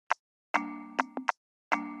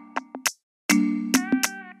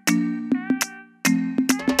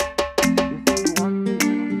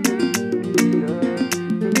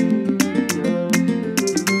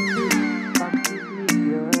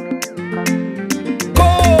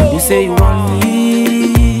say you want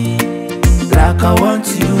me like I want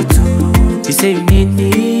you to. You say you need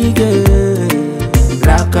me, girl,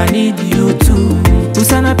 like I need you too.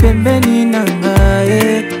 Usana pembeni nanga,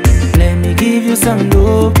 let me give you some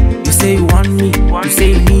love. You say you want me, you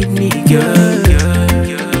say you need me, girl.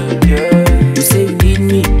 You say you need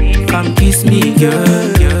me, come kiss me,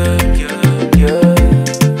 girl.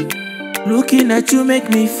 Looking at you make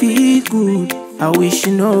me feel good. I wish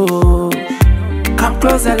you know. Come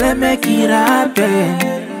closer, let me make it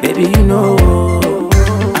happen. Baby, you know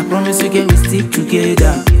I promise you, girl, we stick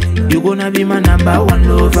together. You gonna be my number one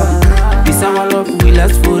lover. This our love will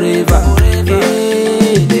last forever.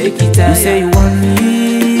 Hey, take it. You say you want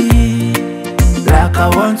me like I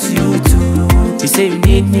want you to. You say you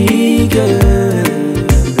need me, girl,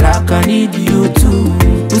 like I need you too.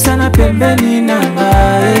 Usana pembeni nanga,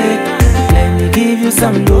 let me give you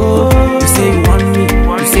some love. You say you want me,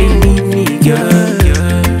 you say you need me, girl.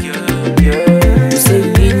 You say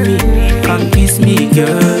you need me, come kiss me,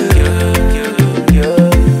 girl.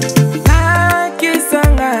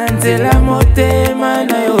 Nakisanga nzela motema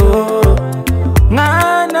na yo,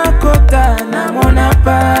 ngana kota na mona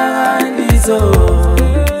paradiso.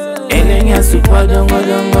 Elenya supwa dongo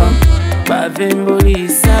dongo, bavembo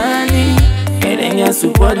lisani. Elenya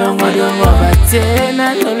supwa dongo dongo,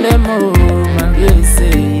 batena lolemo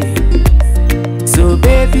mangese. So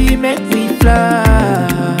baby, make me fly.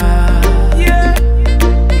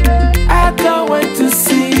 I can't wait to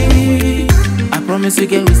see. I promise you,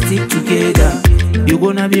 girl, we stick together. You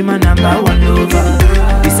gonna be my number one lover.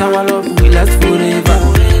 This our love will last forever.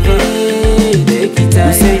 Hey, take it.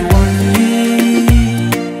 You say you want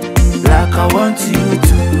me like I want you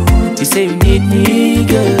to. You say you need me,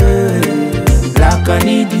 girl, like I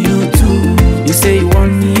need you too. You say you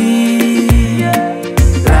want me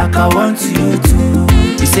like I want you to.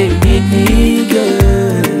 You say you need me,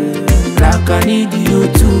 girl, like I need you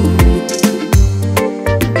too.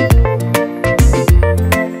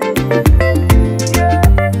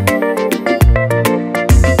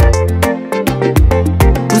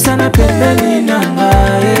 Usana pembeni nanga,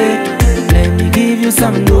 let me give you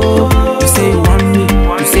some love.